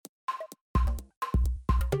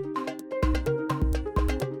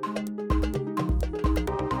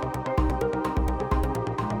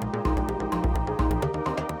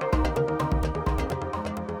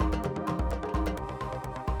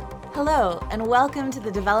Hello, and welcome to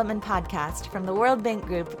the Development Podcast from the World Bank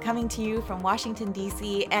Group, coming to you from Washington,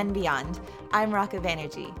 D.C. and beyond. I'm Raka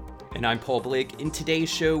Banerjee. And I'm Paul Blake. In today's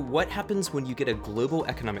show, what happens when you get a global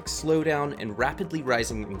economic slowdown and rapidly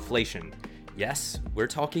rising inflation? Yes, we're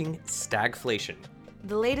talking stagflation.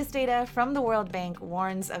 The latest data from the World Bank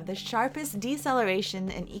warns of the sharpest deceleration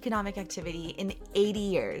in economic activity in 80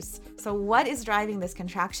 years. So what is driving this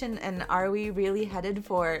contraction, and are we really headed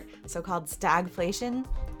for so-called stagflation?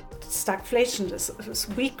 Stagflation, this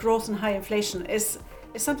weak growth and high inflation, is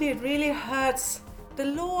something that really hurts the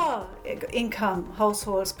lower income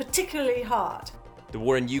households particularly hard. The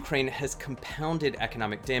war in Ukraine has compounded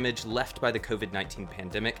economic damage left by the COVID-19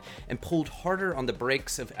 pandemic and pulled harder on the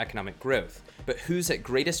brakes of economic growth. But who's at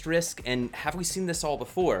greatest risk, and have we seen this all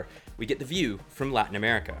before? We get the view from Latin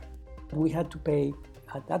America. We had to pay,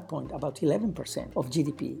 at that point, about 11% of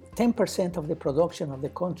GDP. 10% of the production of the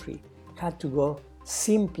country had to go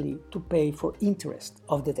simply to pay for interest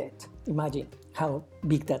of the debt. Imagine how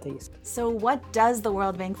big that is. So what does the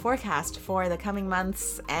World Bank forecast for the coming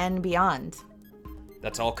months and beyond?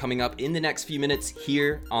 That's all coming up in the next few minutes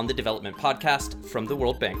here on the Development Podcast from the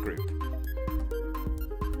World Bank Group.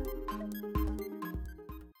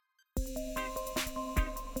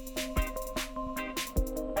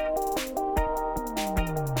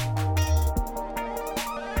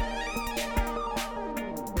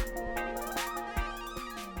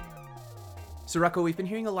 So Rocco, we've been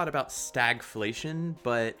hearing a lot about stagflation,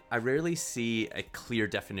 but I rarely see a clear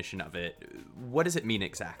definition of it. What does it mean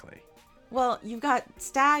exactly? Well, you've got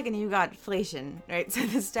stag and you've got flation, right? So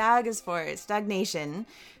the stag is for stagnation.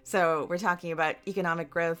 So we're talking about economic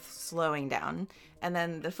growth slowing down. And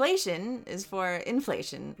then the flation is for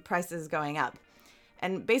inflation, prices going up.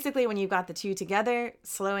 And basically when you've got the two together,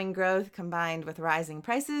 slowing growth combined with rising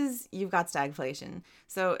prices, you've got stagflation.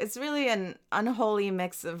 So it's really an unholy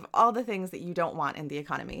mix of all the things that you don't want in the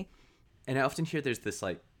economy. And I often hear there's this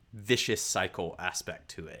vicious cycle aspect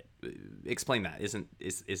to it. Explain that.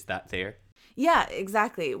 Is that there? Yeah,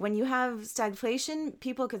 exactly. When you have stagflation,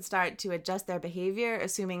 people could start to adjust their behavior,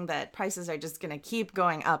 assuming that prices are just going to keep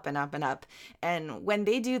going up and up and up. And when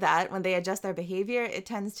they do that, when they adjust their behavior, it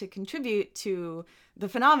tends to contribute to the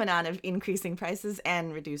phenomenon of increasing prices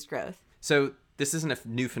and reduced growth. So this isn't a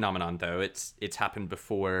new phenomenon, though. It's happened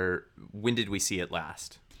before. When did we see it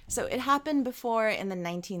last? So it happened before in the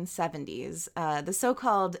 1970s. The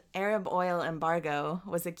so-called Arab oil embargo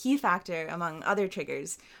was a key factor among other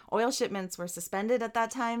triggers. Oil shipments were suspended at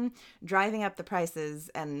that time, driving up the prices,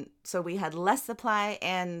 and so we had less supply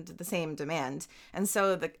and the same demand. And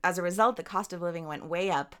so as a result, the cost of living went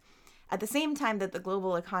way up at the same time that the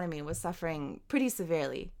global economy was suffering pretty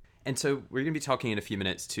severely. And so we're going to be talking in a few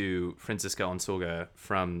minutes to Franziska Onsoga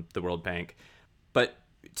from the World Bank. But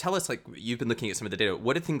tell us, you've been looking at some of the data.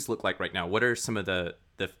 What do things look like right now? What are some of the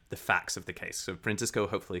facts of the case? So Francisco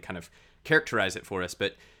hopefully kind of characterize it for us,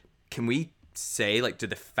 but can we say, do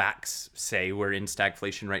the facts say we're in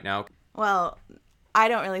stagflation right now? Well, I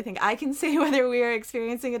don't really think I can say whether we are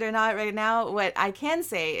experiencing it or not right now. What I can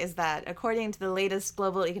say is that according to the latest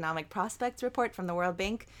Global Economic Prospects report from the World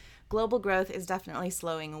Bank, global growth is definitely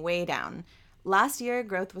slowing way down. Last year,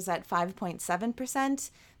 growth was at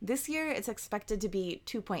 5.7%. This year, it's expected to be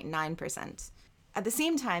 2.9%. At the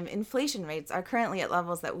same time, inflation rates are currently at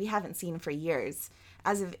levels that we haven't seen for years.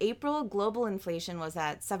 As of April, global inflation was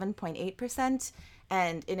at 7.8%,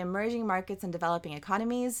 and in emerging markets and developing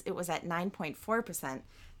economies, it was at 9.4%.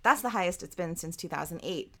 That's the highest it's been since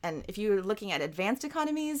 2008. And if you're looking at advanced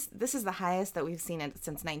economies, this is the highest that we've seen it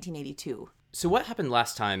since 1982. So what happened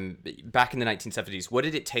last time, back in the 1970s? What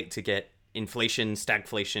did it take to get inflation,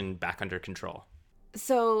 stagflation back under control?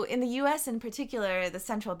 So in the U.S. in particular, the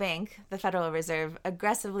central bank, the Federal Reserve,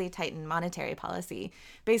 aggressively tightened monetary policy,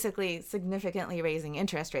 basically significantly raising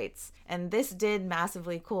interest rates. And this did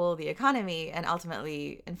massively cool the economy, and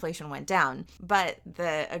ultimately inflation went down. But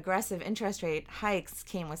the aggressive interest rate hikes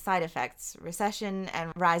came with side effects, recession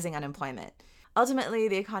and rising unemployment. Ultimately,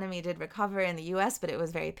 the economy did recover in the U.S., but it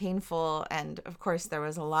was very painful. And of course, there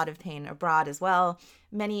was a lot of pain abroad as well.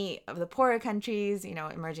 Many of the poorer countries,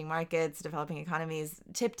 emerging markets, developing economies,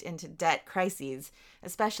 tipped into debt crises,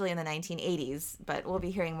 especially in the 1980s. But we'll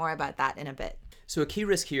be hearing more about that in a bit. So a key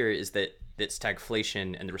risk here is that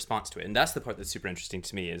stagflation and the response to it. And that's the part that's super interesting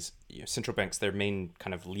to me is central banks, their main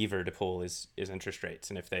kind of lever to pull is interest rates.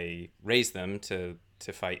 And if they raise them to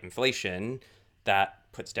fight inflation, that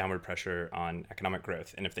puts downward pressure on economic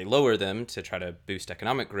growth. And if they lower them to try to boost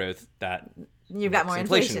economic growth, that You've got more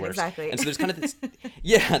inflation, worse. exactly. And so there's kind of this,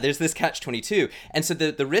 yeah, there's this catch-22. And so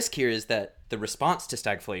the risk here is that the response to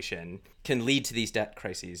stagflation can lead to these debt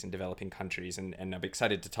crises in developing countries. And I'm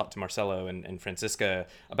excited to talk to Marcelo and Francisca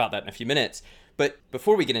about that in a few minutes. But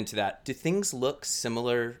before we get into that, do things look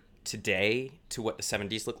similar today to what the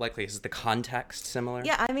 70s looked like? Like, is the context similar?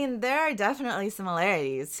 Yeah, I mean, there are definitely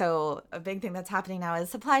similarities. So a big thing that's happening now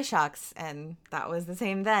is supply shocks, and that was the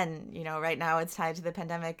same then. You know, right now it's tied to the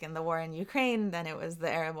pandemic and the war in Ukraine, then it was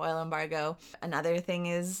the Arab oil embargo. Another thing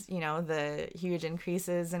is, you know, the huge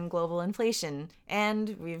increases in global inflation,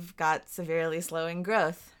 and we've got severely slowing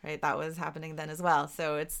growth, right? That was happening then as well.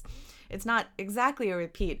 So it's not exactly a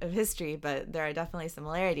repeat of history, but there are definitely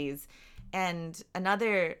similarities. And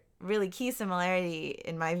another really key similarity,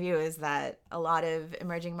 in my view, is that a lot of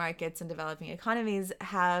emerging markets and developing economies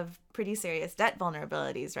have pretty serious debt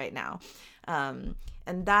vulnerabilities right now. And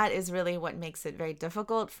that is really what makes it very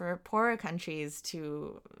difficult for poorer countries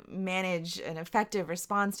to manage an effective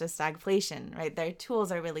response to stagflation, right? Their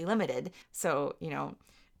tools are really limited. So, you know,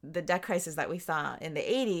 the debt crisis that we saw in the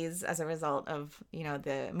 80s as a result of, you know,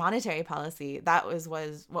 the monetary policy, that was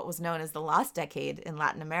what was known as the lost decade in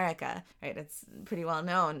Latin America, right? It's pretty well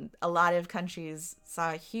known. A lot of countries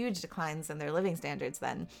saw huge declines in their living standards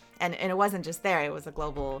then. And it wasn't just there, it was a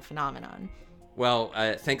global phenomenon. Well,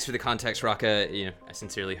 thanks for the context, Raka. You know, I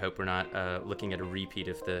sincerely hope we're not looking at a repeat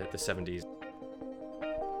of the 70s.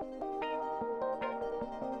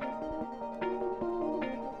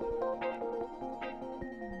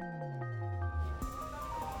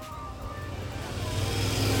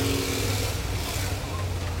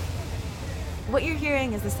 What you're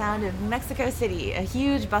hearing is the sound of Mexico City, a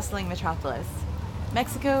huge bustling metropolis.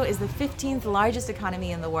 Mexico is the 15th largest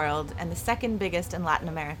economy in the world and the second biggest in Latin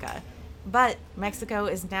America. But Mexico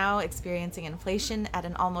is now experiencing inflation at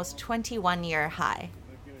an almost 21-year high.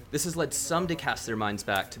 This has led some to cast their minds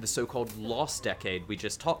back to the so-called lost decade we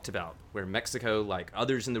just talked about, where Mexico, like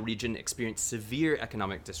others in the region, experienced severe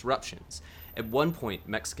economic disruptions. At one point,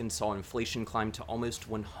 Mexicans saw inflation climb to almost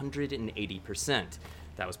 180%.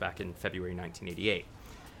 That was back in February 1988.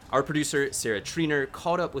 Our producer, Sarah Triner,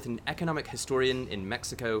 caught up with an economic historian in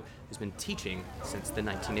Mexico who's been teaching since the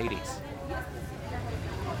 1980s.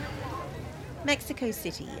 Mexico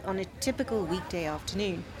City on a typical weekday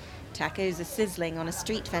afternoon. Tacos are sizzling on a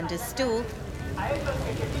street vendor's stall.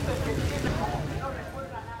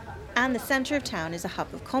 And the centre of town is a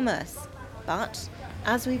hub of commerce. But,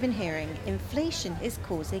 as we've been hearing, inflation is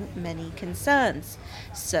causing many concerns.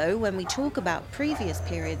 So, when we talk about previous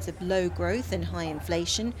periods of low growth and high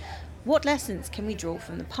inflation, what lessons can we draw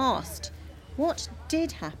from the past? What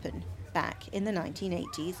did happen back in the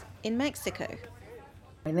 1980s in Mexico?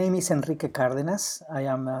 My name is Enrique Cárdenas. I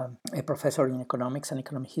am a professor in economics and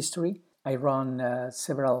economic history. I run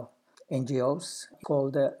several NGOs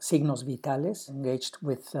called Signos Vitales, engaged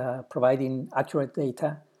with providing accurate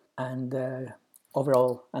data and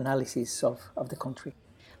overall analysis of the country.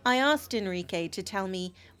 I asked Enrique to tell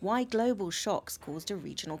me why global shocks caused a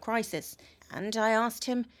regional crisis, and I asked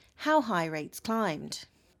him how high rates climbed.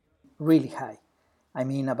 Really high. I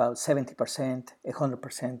mean about 70%,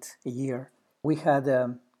 100% a year. We had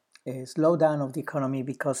a slowdown of the economy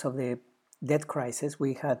because of the debt crisis.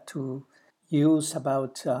 We had to use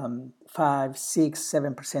about 5, 6,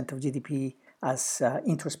 7% of GDP as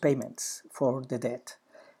interest payments for the debt.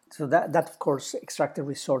 So that of course extracted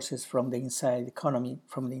resources from the inside economy,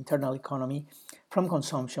 from the internal economy, from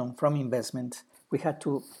consumption, from investment. We had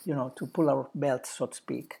to, to pull our belt, so to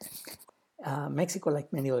speak. Mexico,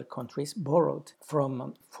 like many other countries, borrowed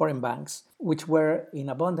from foreign banks, which were in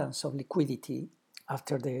abundance of liquidity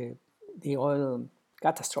after the oil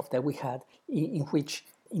catastrophe that we had, in which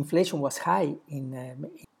inflation was high in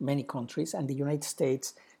many countries, and the United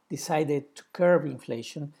States decided to curb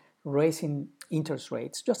inflation, raising interest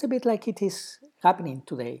rates, just a bit like it is happening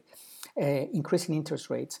today, increasing interest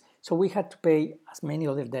rates. So we had to pay, as many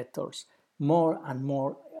other debtors, more and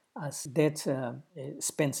more as debt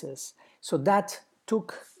expenses. So that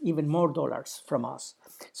took even more dollars from us.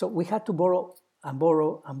 So we had to borrow and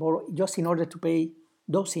borrow and borrow just in order to pay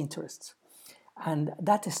those interests. And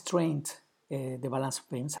that strained the balance of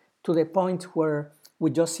payments to the point where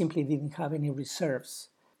we just simply didn't have any reserves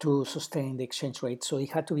to sustain the exchange rate. So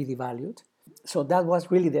it had to be devalued. So that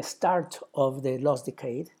was really the start of the lost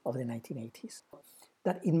decade of the 1980s.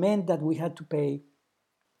 That it meant that we had to pay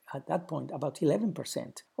at that point about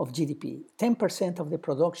 11% of GDP. 10% of the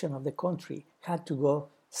production of the country had to go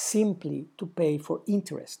simply to pay for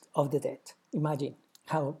interest of the debt. Imagine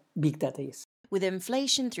how big that is. With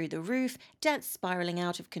inflation through the roof, debt spiralling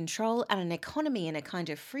out of control, and an economy in a kind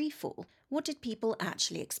of free fall, what did people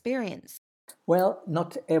actually experience? Well,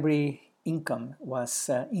 not every income was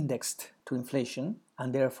indexed to inflation,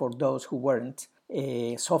 and therefore those who weren't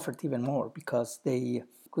suffered even more because they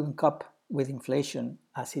couldn't cope with inflation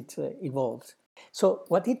as it evolved. So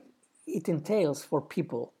what it entails for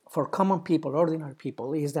people, for common people, ordinary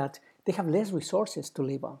people, is that they have less resources to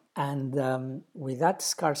live on. And with that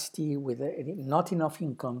scarcity, with not enough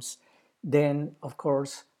incomes, then, of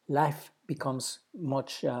course, life becomes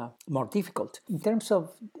much more difficult. In terms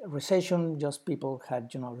of recession, just people had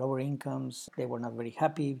lower incomes. They were not very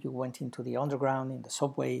happy. You went into the underground, in the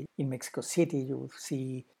subway in Mexico City, you would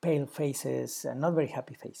see pale faces, not very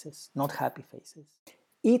happy faces, not happy faces.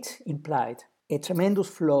 It implied a tremendous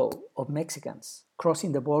flow of Mexicans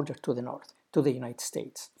crossing the border to the north, to the United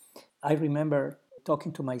States. I remember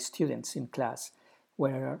talking to my students in class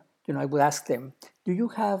where I would ask them, do you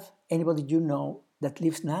have anybody you know that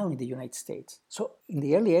lives now in the United States? So in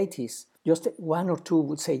the early 80s, just one or two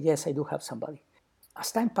would say, yes, I do have somebody.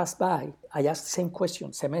 As time passed by, I asked the same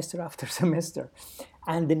question semester after semester.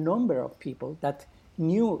 And the number of people that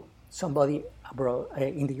knew somebody abroad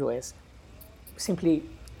in the US simply,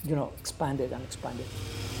 expanded and expanded.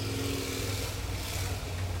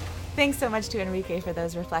 Thanks so much to Enrique for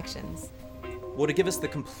those reflections. Well, to give us the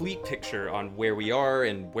complete picture on where we are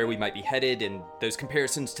and where we might be headed and those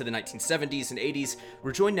comparisons to the 1970s and 80s,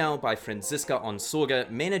 we're joined now by Francisca Onsoga,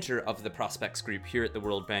 manager of the Prospects Group here at the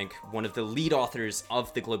World Bank, one of the lead authors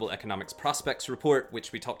of the Global Economics Prospects Report,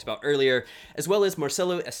 which we talked about earlier, as well as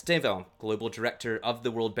Marcelo Estevan, global director of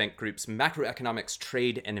the World Bank Group's Macroeconomics,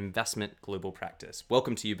 Trade, and Investment Global Practice.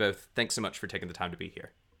 Welcome to you both. Thanks so much for taking the time to be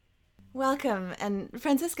here. Welcome. And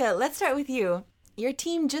Francisca, let's start with you. Your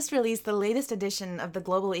team just released the latest edition of the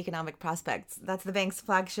Global Economic Prospects. That's the bank's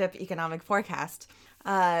flagship economic forecast.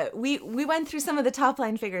 We went through some of the top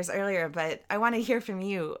line figures earlier, but I want to hear from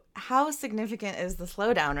you. How significant is the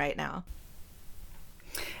slowdown right now?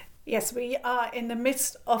 Yes, we are in the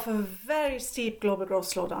midst of a very steep global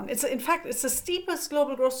growth slowdown. It's the steepest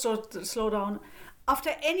global growth slowdown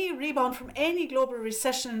after any rebound from any global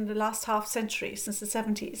recession in the last half century, since the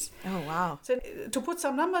 70s. Oh, wow. So to put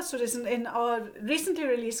some numbers to this, in our recently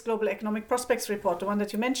released Global Economic Prospects Report, the one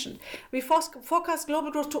that you mentioned, we forecast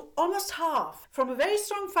global growth to almost half, from a very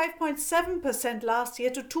strong 5.7% last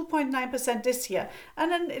year to 2.9% this year.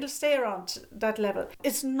 And then it'll stay around that level.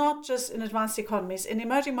 It's not just in advanced economies, in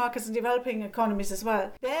emerging markets and developing economies as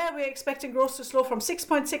well. There we're expecting growth to slow from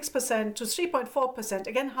 6.6% to 3.4%,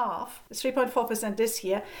 again half, 3.4% this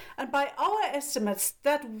year, and by our estimates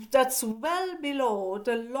that's well below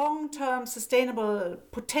the long-term sustainable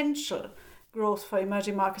potential growth for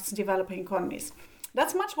emerging markets and developing economies.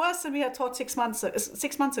 That's much worse than we had thought 6 months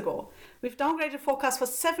ago. We've downgraded forecasts for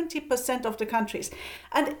 70% of the countries,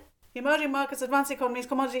 and emerging markets, advanced economies,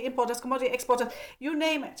 commodity importers, commodity exporters, you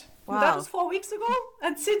name it. Wow. That was 4 weeks ago.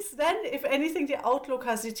 And since then, if anything, the outlook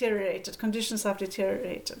has deteriorated. Conditions have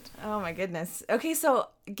deteriorated. Oh, my goodness. Okay, so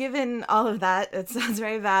given all of that, it sounds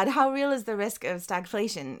very bad. How real is the risk of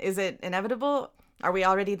stagflation? Is it inevitable? Are we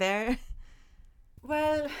already there?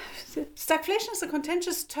 Well, stagflation is a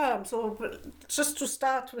contentious term. So just to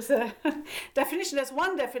start with a definition, there's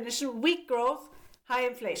one definition: weak growth, high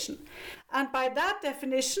inflation. And by that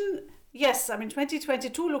definition, yes,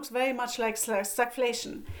 2022 looks very much like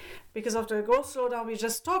stagflation because of the growth slowdown we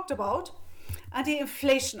just talked about and the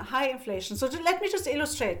inflation, high inflation. So let me just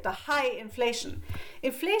illustrate the high inflation.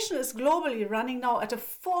 Inflation is globally running now at a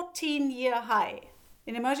 14-year high.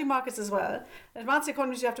 In emerging markets as well. In advanced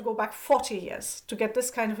economies, you have to go back 40 years to get this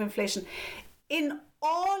kind of inflation. In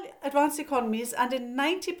all advanced economies and in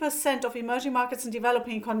 90% of emerging markets and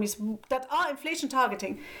developing economies that are inflation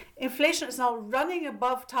targeting, inflation is now running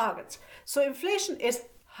above targets. So inflation is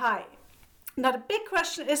high. Now the big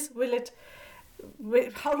question is,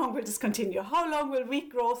 how long will this continue? How long will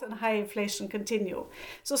weak growth and high inflation continue?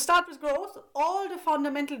 So start with growth. All the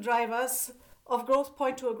fundamental drivers of growth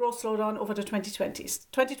point to a growth slowdown over the 2020s.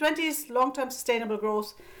 2020s, long-term sustainable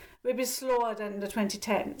growth will be slower than the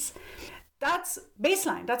 2010s. That's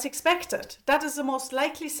baseline, that's expected. That is the most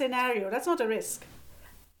likely scenario. That's not a risk.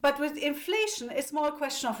 But with inflation, it's more a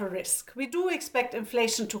question of a risk. We do expect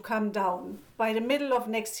inflation to come down by the middle of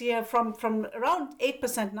next year from around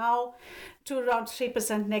 8% now to around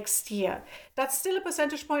 3% next year. That's still a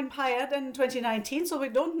percentage point higher than 2019, so we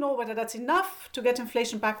don't know whether that's enough to get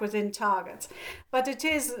inflation back within targets. But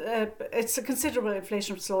it's a considerable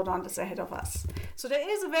inflation slowdown that's ahead of us. So there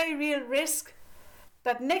is a very real risk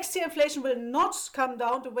that next year inflation will not come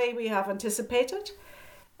down the way we have anticipated,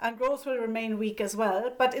 and growth will remain weak as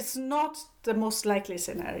well, but it's not the most likely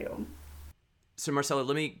scenario. So Marcelo,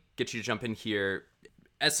 let me get you to jump in here.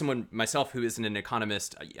 as someone myself who isn't an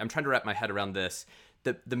economist, I'm trying to wrap my head around this.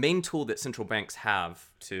 The main tool that central banks have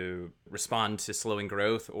to respond to slowing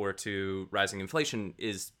growth or to rising inflation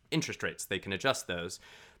is interest rates. They can adjust those.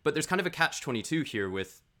 But there's kind of a catch-22 here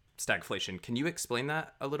with stagflation. Can you explain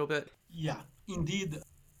that a little bit? Yeah, indeed.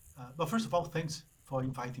 But first of all, thanks for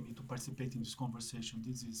inviting me to participate in this conversation.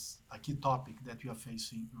 This is a key topic that we are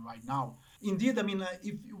facing right now. Indeed, I mean,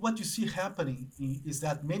 if what you see happening is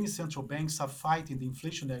that many central banks are fighting the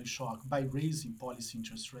inflationary shock by raising policy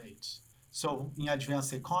interest rates. So, in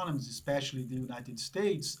advanced economies, especially the United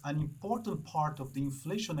States, an important part of the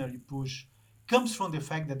inflationary push comes from the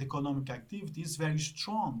fact that economic activity is very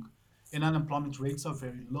strong and unemployment rates are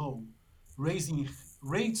very low. Raising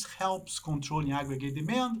rates helps controlling aggregate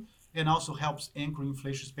demand and also helps anchor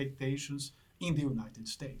inflation expectations in the United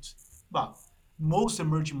States. But most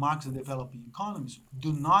emerging markets and developing economies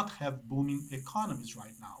do not have booming economies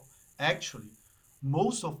right now. Actually,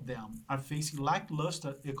 most of them are facing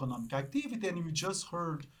lackluster economic activity, and we just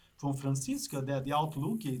heard from Francisca that the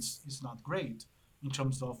outlook is not great in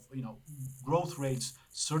terms of growth rates,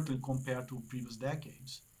 certainly compared to previous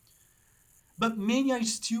decades. But many are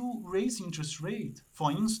still raising interest rate,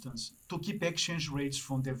 for instance, to keep exchange rates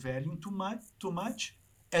from devaluing too much,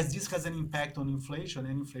 as this has an impact on inflation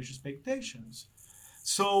and inflation expectations.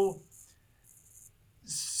 So,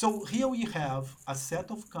 so here we have a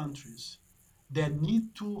set of countries that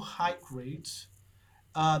need to hike rates.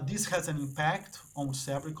 This has an impact on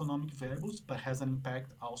several economic variables, but has an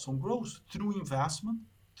impact also on growth through investment,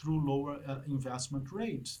 through lower investment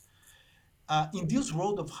rates. In this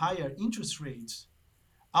world of higher interest rates,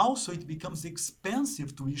 also it becomes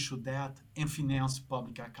expensive to issue debt and finance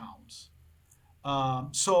public accounts.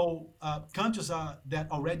 Countries that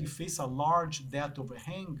already face a large debt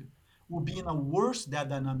overhang will be in a worse debt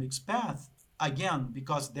dynamics path, again,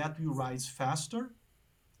 because debt will rise faster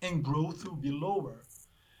and growth will be lower.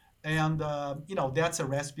 And, that's a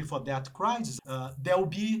recipe for that crisis. There will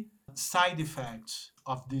be side effects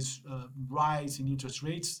of this rise in interest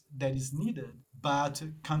rates that is needed, but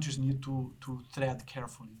countries need to tread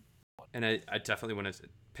carefully. And I definitely want to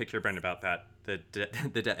pick your brain about that, the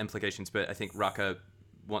debt implications. But I think Raka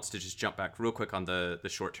wants to just jump back real quick on the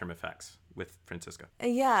short-term effects with Francisca.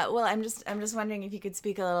 Yeah, well, I'm just wondering if you could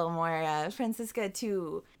speak a little more, Francisca,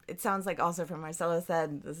 too. It sounds like also from Marcelo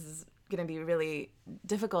said, this is going to be really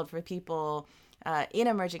difficult for people in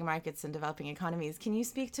emerging markets and developing economies. Can you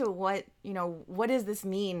speak to what does this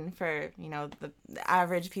mean for, the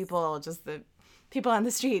average people, just the people on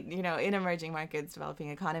the street, in emerging markets, developing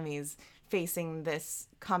economies, facing this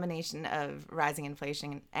combination of rising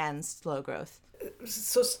inflation and slow growth?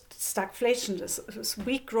 So stagflation, this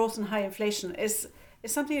weak growth and high inflation, is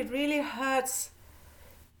something that really hurts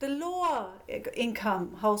the lower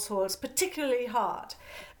income households particularly hard,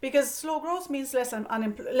 because slow growth means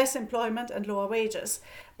less employment and lower wages,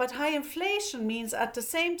 but high inflation means at the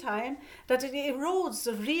same time that it erodes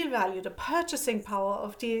the real value, the purchasing power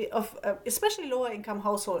of especially lower income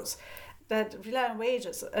households that rely on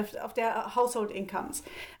wages of their household incomes.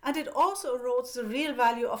 And it also erodes the real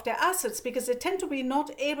value of their assets, because they tend to be not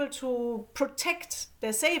able to protect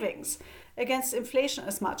their savings against inflation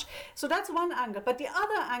as much. So that's one angle. But the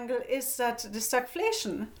other angle is that the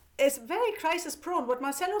stagflation is very crisis prone. What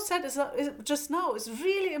Marcelo said is just now is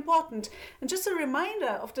really important. And just a reminder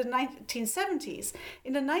of the 1970s.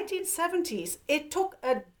 In the 1970s, it took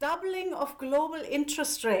a doubling of global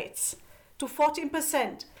interest rates to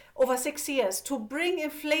 14% over 6 years to bring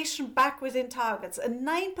inflation back within targets, a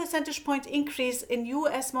 9 percentage point increase in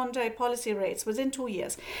US monetary policy rates within 2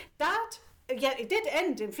 years. That, it did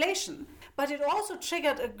end inflation, but it also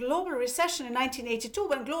triggered a global recession in 1982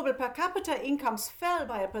 when global per capita incomes fell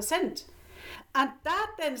by 1%. And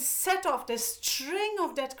that then set off this string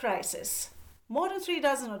of debt crisis. More than 3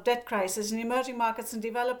 dozen of debt crises in emerging markets and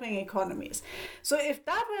developing economies. So if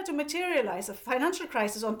that were to materialize, a financial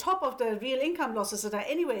crisis on top of the real income losses that are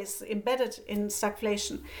anyways embedded in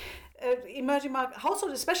stagflation,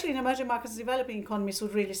 households, especially in emerging markets and developing economies,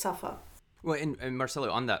 would really suffer. Well, and Marcelo,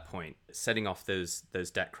 on that point, setting off those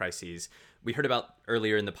debt crises, we heard about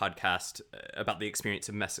earlier in the podcast about the experience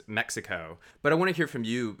of Mexico, but I want to hear from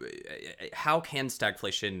you. How can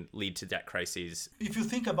stagflation lead to debt crises? If you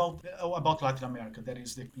think about Latin America, that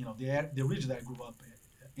is the region that I grew up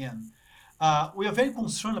in, we are very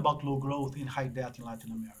concerned about low growth and high debt in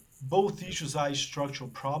Latin America. Both issues are structural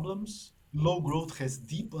problems. Low growth has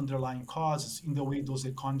deep underlying causes in the way those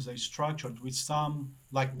economies are structured, with some,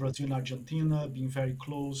 like Brazil and Argentina, being very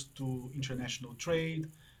close to international trade,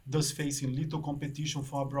 thus facing little competition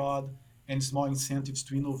from abroad and small incentives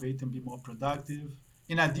to innovate and be more productive.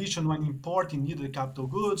 In addition, when importing needed capital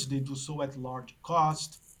goods, they do so at large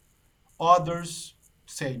cost. Others,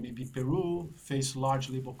 say maybe Peru, face large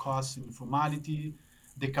labor costs and informality.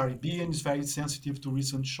 The Caribbean is very sensitive to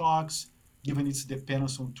recent shocks, given its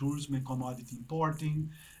dependence on tourism and commodity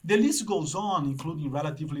importing. The list goes on, including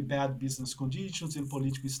relatively bad business conditions and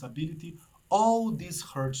political instability. All this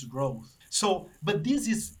hurts growth. So, but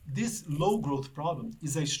this low growth problem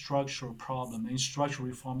is a structural problem, and structural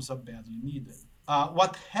reforms are badly needed.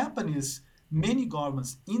 What happened is many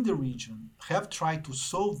governments in the region have tried to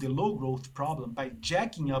solve the low growth problem by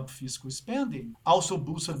jacking up fiscal spending, also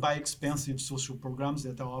boosted by expensive social programs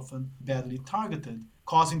that are often badly targeted,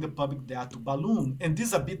 causing the public debt to balloon. And this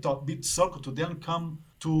is a bit circle to then come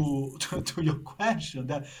to your question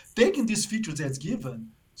that taking these features as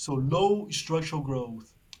given, so low structural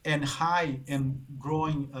growth and high and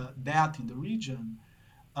growing debt in the region,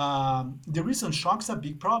 the recent shocks are a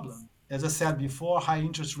big problem. As I said before, high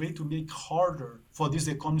interest rate will make harder for these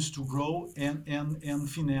economies to grow and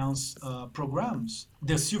finance programs.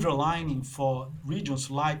 The silver lining for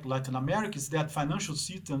regions like Latin America is that financial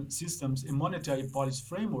systems and monetary policy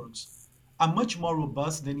frameworks are much more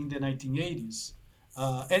robust than in the 1980s.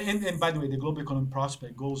 And by the way, the global economic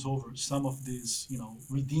prospect goes over some of these,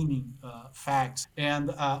 redeeming facts.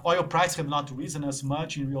 And oil prices have not risen as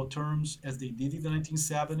much in real terms as they did in the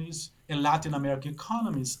 1970s. And Latin American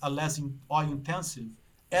economies are less oil intensive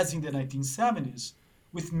as in the 1970s,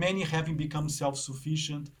 with many having become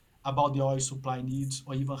self-sufficient about the oil supply needs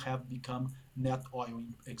or even have become net oil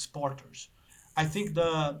exporters. I think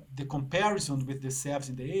the comparison with the 70s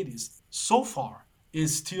and the 80s so far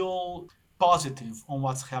is still positive on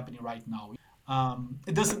what's happening right now.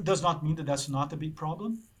 It does not mean that that's not a big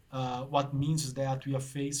problem. What means is that we are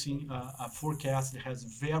facing a forecast that has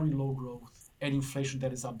very low growth and inflation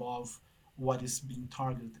that is above what is being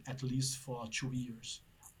targeted, at least for 2 years.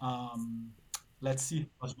 Um, let's see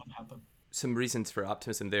what's going to happen. Some reasons for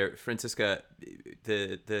optimism there. Francisca,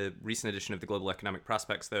 the recent edition of the Global Economic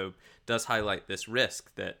Prospects, though, does highlight this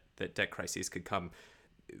risk that debt crises could come.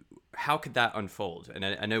 How could that unfold? And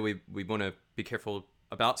I know we want to be careful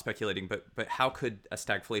about speculating, but how could a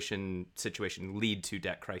stagflation situation lead to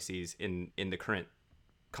debt crises in the current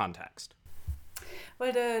context?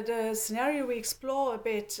 Well, the scenario we explore a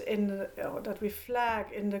bit that we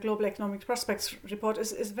flag in the Global Economic Prospects report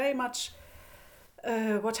is very much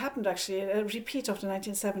what happened actually, a repeat of the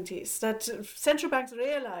 1970s, that central banks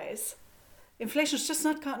realize inflation is just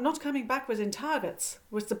not coming back within targets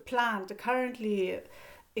with the currently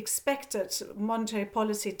expected monetary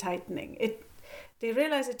policy tightening. They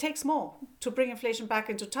realize it takes more to bring inflation back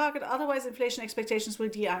into target, otherwise inflation expectations will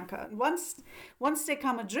de-anchor. And once they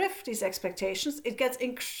come adrift, these expectations, it gets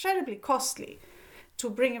incredibly costly to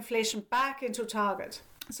bring inflation back into target.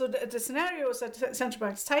 So the scenario is that central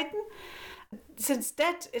banks tighten. Since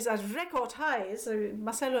debt is at record highs,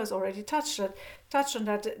 Marcelo has already touched on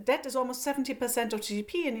that, debt is almost 70% of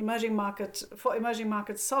GDP in emerging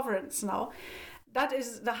market sovereigns now. That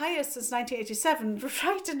is the highest since 1987,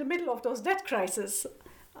 right in the middle of those debt crises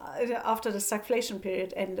after the stagflation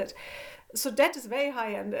period ended. So debt is very high,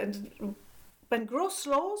 and when growth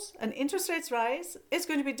slows and interest rates rise, it's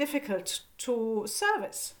going to be difficult to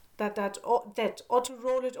service that debt or to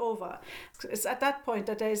roll it over. It's at that point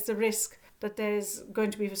that there is the risk that there is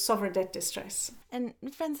going to be sovereign debt distress. And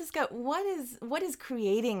Francisca, what is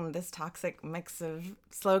creating this toxic mix of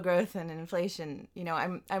slow growth and inflation?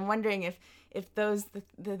 I'm wondering if those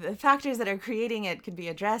the factors that are creating it could be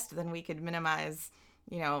addressed, then we could minimize,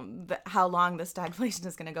 how long the stagflation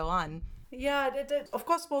is going to go on. Yeah, of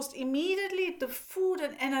course, most immediately the food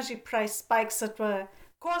and energy price spikes that were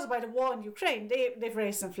caused by the war in Ukraine, they've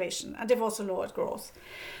raised inflation and they've also lowered growth.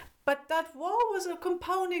 But that war was a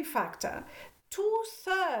compounding factor.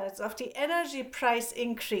 2/3 of the energy price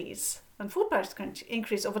increase and food price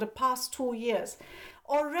increase over the past 2 years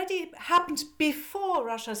already happened before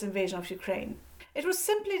Russia's invasion of Ukraine. It was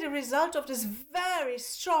simply the result of this very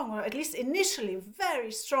strong, or at least initially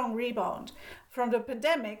very strong rebound from the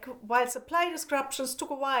pandemic, while supply disruptions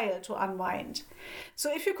took a while to unwind.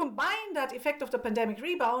 So if you combine that effect of the pandemic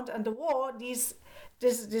rebound and the war, this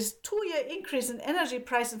 2-year increase in energy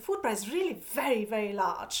price and food price is really very, very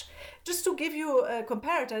large. Just to give you a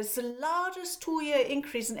comparator, it's the largest 2-year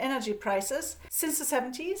increase in energy prices since the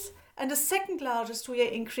 70s and the second largest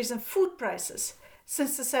 2-year increase in food prices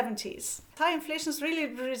since the 70s. High inflation is really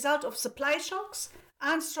the result of supply shocks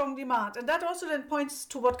and strong demand. And that also then points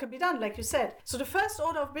to what can be done, like you said. So the first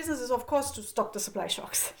order of business is, of course, to stop the supply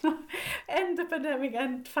shocks, end the pandemic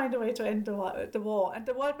and find a way to end the war. And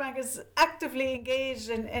the World Bank is actively engaged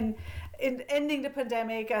in in ending the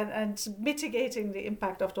pandemic and mitigating the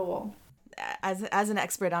impact of the war. As an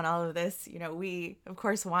expert on all of this, we of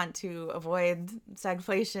course want to avoid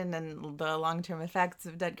stagflation and the long-term effects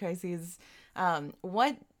of debt crises.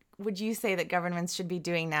 What would you say that governments should be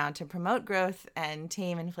doing now to promote growth and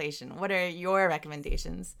tame inflation? What are your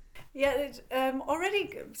recommendations? Yeah,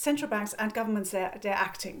 already central banks and governments, they're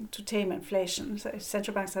acting to tame inflation. So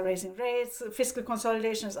central banks are raising rates, fiscal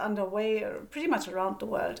consolidation is underway pretty much around the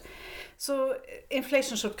world. So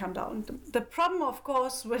inflation should come down. The problem, of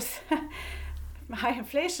course, with high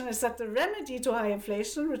inflation is that the remedy to high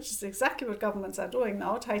inflation, which is exactly what governments are doing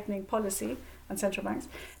now, tightening policy and central banks,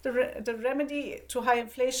 the remedy to high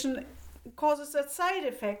inflation causes that side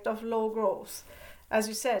effect of low growth, as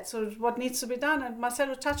you said. So what needs to be done, and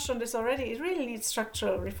Marcelo touched on this already, it really needs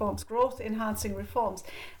structural reforms, growth-enhancing reforms.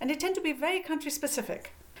 And they tend to be very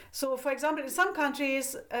country-specific. So, for example, in some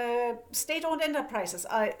countries, state-owned enterprises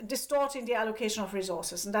are distorting the allocation of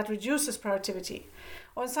resources, and that reduces productivity.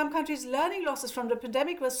 Or in some countries, learning losses from the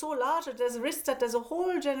pandemic were so large that there's a risk that there's a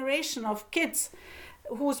whole generation of kids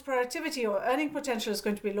whose productivity or earning potential is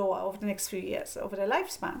going to be lower over the next few years, over their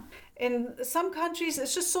lifespan. In some countries,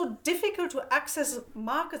 it's just so difficult to access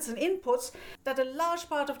markets and inputs that a large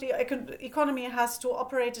part of the economy has to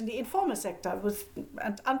operate in the informal sector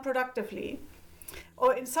and unproductively.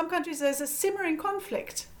 Or in some countries, there's a simmering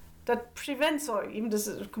conflict that prevents or even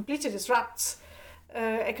completely disrupts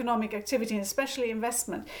economic activity, and especially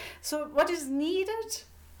investment. So what is needed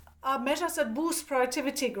are measures that boost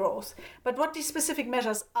productivity growth. But what these specific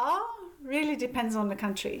measures are really depends on the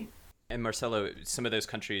country. And Marcelo, some of those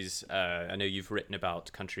countries, I know you've written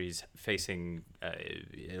about countries facing,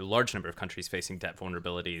 a large number of countries facing debt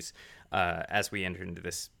vulnerabilities as we enter into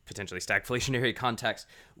this potentially stagflationary context.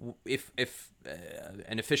 If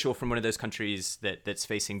an official from one of those countries that's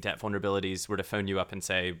facing debt vulnerabilities were to phone you up and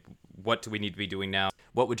say, what do we need to be doing now?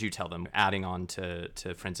 What would you tell them, adding on to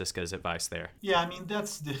Franziska's advice there? Yeah, I mean,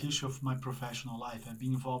 that's the issue of my professional life. I've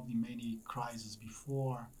been involved in many crises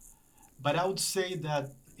before. But I would say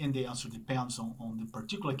that, and the answer depends on the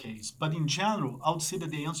particular case, but in general, I would say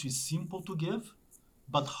that the answer is simple to give,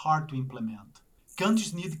 but hard to implement.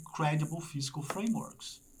 Countries need credible fiscal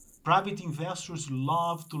frameworks. Private investors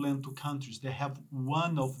love to lend to countries that have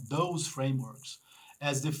one of those frameworks,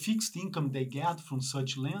 as the fixed income they get from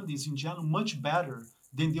such lending is in general much better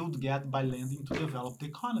than they would get by lending to developed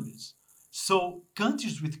economies. So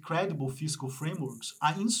countries with credible fiscal frameworks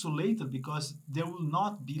are insulated because there will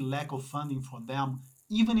not be lack of funding for them,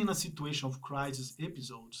 even in a situation of crisis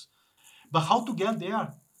episodes. But how to get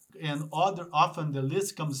there? And often the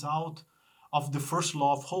list comes out of the first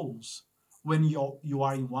law of holes. When you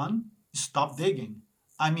are in one, stop digging.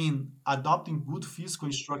 I mean, adopting good fiscal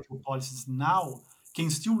and structural policies now can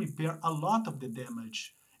still repair a lot of the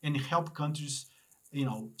damage and help countries,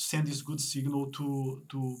 send this good signal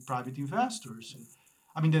to private investors.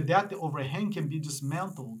 I mean, the debt overhang can be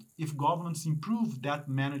dismantled if governments improve debt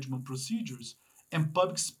management procedures and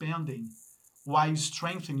public spending while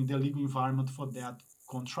strengthening the legal environment for debt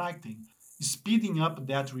contracting. Speeding up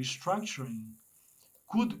debt restructuring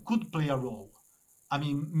could play a role. I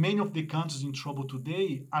mean, many of the countries in trouble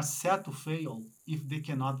today are set to fail if they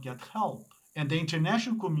cannot get help. And the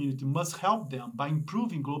international community must help them by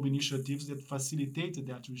improving global initiatives that facilitate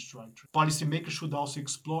that restructuring. Policymakers should also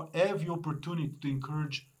explore every opportunity to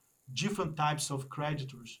encourage different types of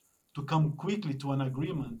creditors to come quickly to an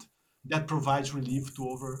agreement that provides relief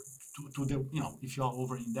to the, if you are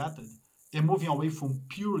over indebted, and moving away from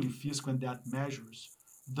purely fiscal and debt measures.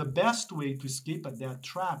 The best way to escape a debt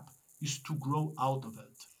trap is to grow out of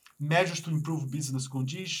it. Measures to improve business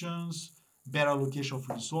conditions, better allocation of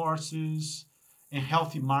resources, and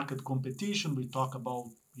healthy market competition. We talk about,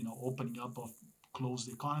 opening up of closed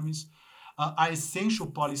economies, are essential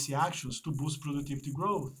policy actions to boost productivity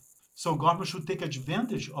growth. So government should take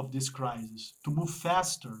advantage of this crisis to move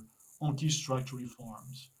faster on key structural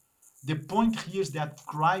reforms. The point here is that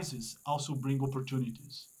crises also bring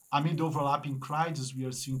opportunities. Amid the overlapping crises we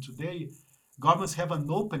are seeing today, governments have an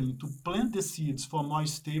opening to plant the seeds for a more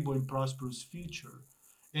stable and prosperous future,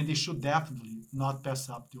 and they should definitely not pass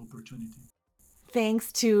up the opportunity.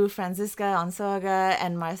 Thanks to Franziska Onsoaga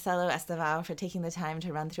and Marcelo Estevao for taking the time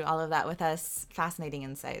to run through all of that with us. Fascinating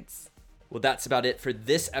insights. Well, that's about it for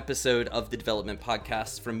this episode of the Development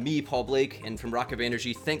Podcast. From me, Paul Blake, and from Rock of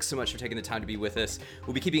Energy, thanks so much for taking the time to be with us.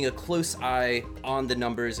 We'll be keeping a close eye on the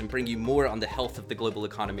numbers and bring you more on the health of the global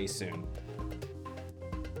economy soon.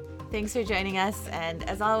 Thanks for joining us, and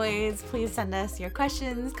as always, please send us your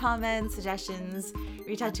questions, comments, suggestions.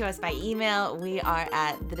 Reach out to us by email. We are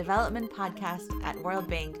at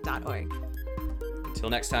thedevelopmentpodcast@worldbank.org. Till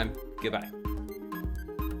next time, goodbye.